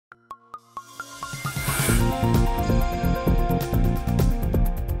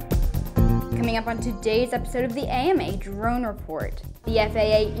Coming up on today's episode of the AMA Drone Report, the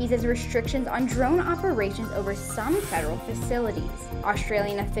FAA eases restrictions on drone operations over some federal facilities.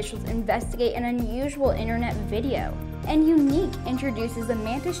 Australian officials investigate an unusual internet video, and Yuneec introduces the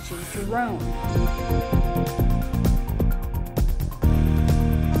Mantis G drone.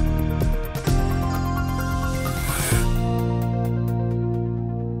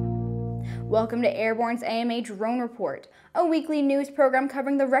 Welcome to Airborne's AMA Drone Report, a weekly news program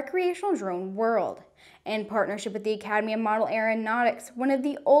covering the recreational drone world. In partnership with the Academy of Model Aeronautics, one of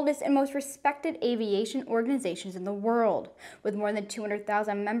the oldest and most respected aviation organizations in the world, with more than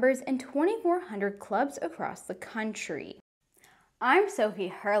 200,000 members and 2,400 clubs across the country. I'm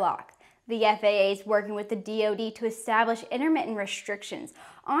Sophie Herlock. The FAA is working with the DoD to establish intermittent restrictions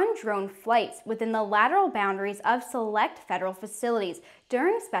on drone flights within the lateral boundaries of select federal facilities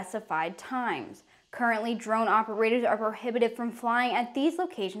during specified times. Currently, drone operators are prohibited from flying at these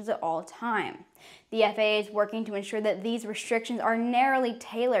locations at all times. The FAA is working to ensure that these restrictions are narrowly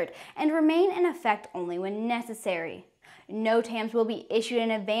tailored and remain in effect only when necessary. NOTAMs will be issued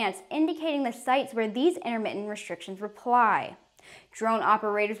in advance, indicating the sites where these intermittent restrictions apply. Drone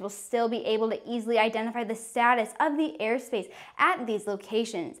operators will still be able to easily identify the status of the airspace at these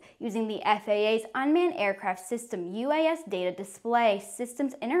locations using the FAA's Unmanned Aircraft System UAS Data Display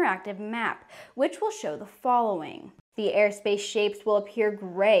Systems Interactive Map, which will show the following. The airspace shapes will appear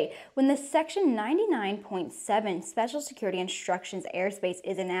gray when the Section 99.7 Special Security Instructions airspace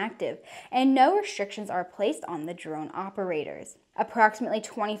is inactive, and no restrictions are placed on the drone operators. Approximately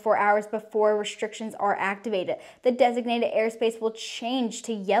 24 hours before restrictions are activated, the designated airspace will change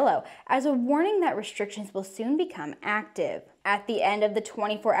to yellow as a warning that restrictions will soon become active. At the end of the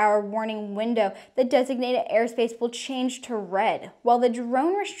 24-hour warning window, the designated airspace will change to red while the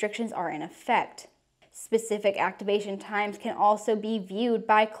drone restrictions are in effect. Specific activation times can also be viewed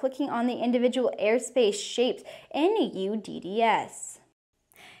by clicking on the individual airspace shapes in UDDS.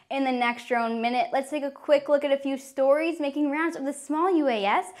 In the next Drone Minute, let's take a quick look at a few stories making rounds of the small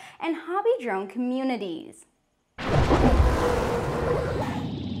UAS and hobby drone communities.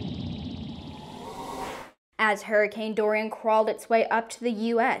 As Hurricane Dorian crawled its way up to the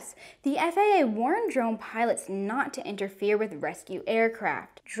U.S., the FAA warned drone pilots not to interfere with rescue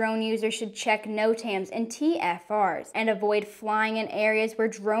aircraft. Drone users should check NOTAMs and TFRs and avoid flying in areas where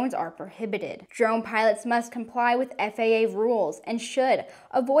drones are prohibited. Drone pilots must comply with FAA rules and should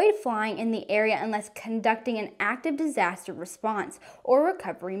avoid flying in the area unless conducting an active disaster response or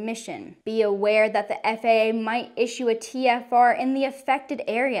recovery mission. Be aware that the FAA might issue a TFR in the affected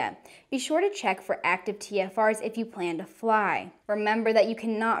area. Be sure to check for active TFRs if you plan to fly. Remember that you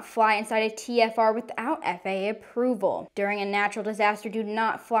cannot fly inside a TFR without FAA approval. During a natural disaster, do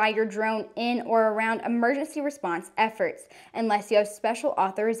not fly your drone in or around emergency response efforts unless you have special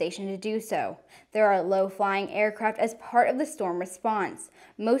authorization to do so. There are low-flying aircraft as part of the storm response,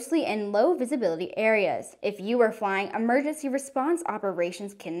 mostly in low visibility areas. If you are flying, emergency response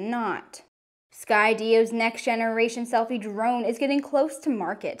operations cannot. Skydio's next-generation selfie drone is getting close to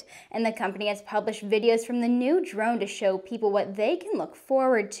market, and the company has published videos from the new drone to show people what they can look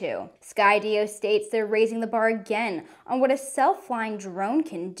forward to. Skydio states they're raising the bar again on what a self-flying drone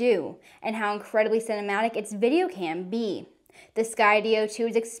can do, and how incredibly cinematic its video can be. The Skydio 2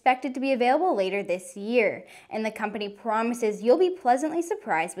 is expected to be available later this year, and the company promises you'll be pleasantly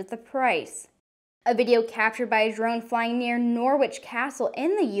surprised with the price. A video captured by a drone flying near Norwich Castle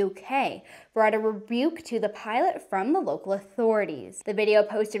in the UK brought a rebuke to the pilot from the local authorities. The video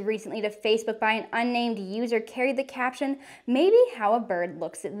posted recently to Facebook by an unnamed user carried the caption, "Maybe how a bird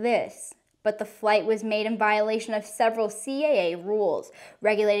looks at this." But the flight was made in violation of several CAA rules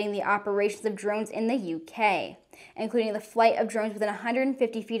regulating the operations of drones in the UK, including the flight of drones within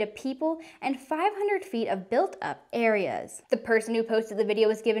 150 feet of people and 500 feet of built-up areas. The person who posted the video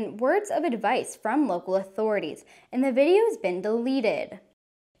was given words of advice from local authorities, and the video has been deleted.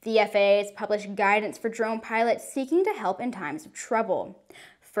 The FAA has published guidance for drone pilots seeking to help in times of trouble.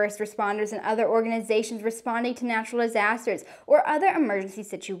 First responders and other organizations responding to natural disasters or other emergency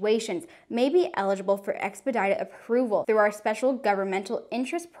situations may be eligible for expedited approval through our special governmental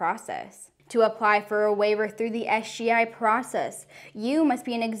interest process. To apply for a waiver through the SGI process, you must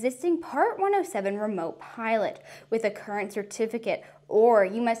be an existing Part 107 remote pilot with a current certificate, or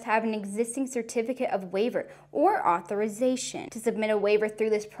you must have an existing certificate of waiver or authorization. To submit a waiver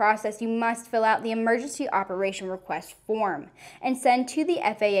through this process, you must fill out the Emergency Operation Request form and send to the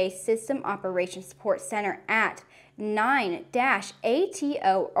FAA System Operations Support Center at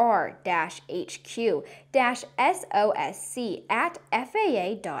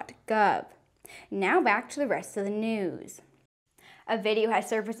 9-ATOR-HQ-SOSC@FAA.gov. Now back to the rest of the news. A video has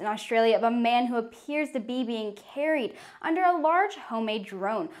surfaced in Australia of a man who appears to be being carried under a large homemade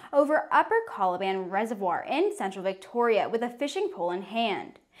drone over Upper Coliban Reservoir in central Victoria with a fishing pole in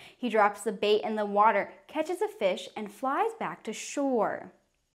hand. He drops the bait in the water, catches a fish, and flies back to shore.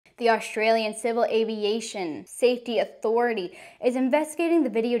 The Australian Civil Aviation Safety Authority is investigating the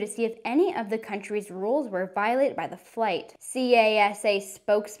video to see if any of the country's rules were violated by the flight. CASA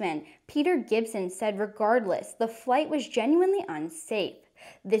spokesman Peter Gibson said regardless, the flight was genuinely unsafe.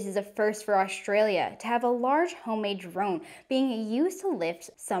 This is a first for Australia to have a large homemade drone being used to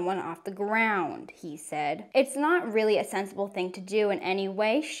lift someone off the ground, he said. It's not really a sensible thing to do in any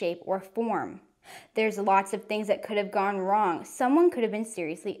way, shape, or form. There's lots of things that could have gone wrong. Someone could have been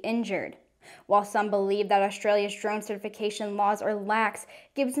seriously injured. While some believe that Australia's drone certification laws are lax,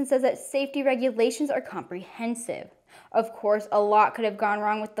 Gibson says that safety regulations are comprehensive. Of course, a lot could have gone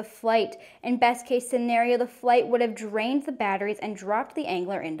wrong with the flight. In best case scenario, the flight would have drained the batteries and dropped the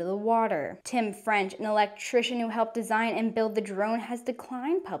angler into the water. Tim French, an electrician who helped design and build the drone, has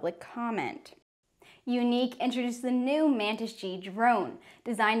declined public comment. Yuneec introduced the new Mantis G drone,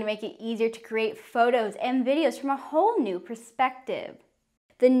 designed to make it easier to create photos and videos from a whole new perspective.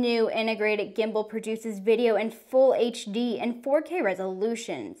 The new integrated gimbal produces video in full HD and 4K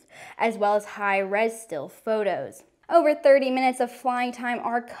resolutions, as well as hi-rez still photos. Over 30 minutes of flying time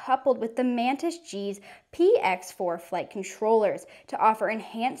are coupled with the Mantis G's PX4 flight controllers to offer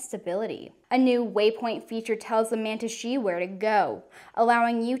enhanced stability. A new waypoint feature tells the Mantis G where to go,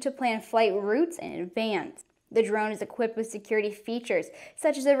 allowing you to plan flight routes in advance. The drone is equipped with security features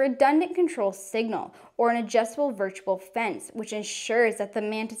such as a redundant control signal or an adjustable virtual fence, which ensures that the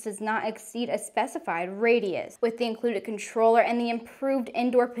Mantis does not exceed a specified radius. With the included controller and the improved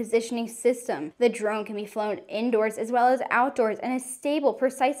indoor positioning system, the drone can be flown indoors as well as outdoors in a stable,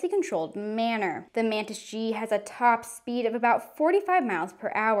 precisely controlled manner. The Mantis G has a top speed of about 45 miles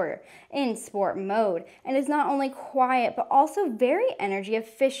per hour in sport mode and is not only quiet but also very energy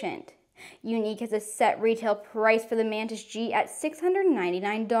efficient. Yuneec has a set retail price for the Mantis G at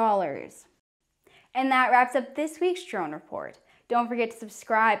 $699. And that wraps up this week's Drone Report. Don't forget to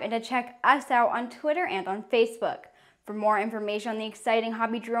subscribe and to check us out on Twitter and on Facebook. For more information on the exciting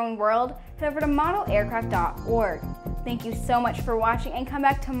hobby drone world, head over to modelaircraft.org. Thank you so much for watching, and come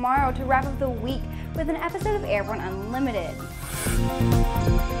back tomorrow to wrap up the week with an episode of Airborne Unlimited.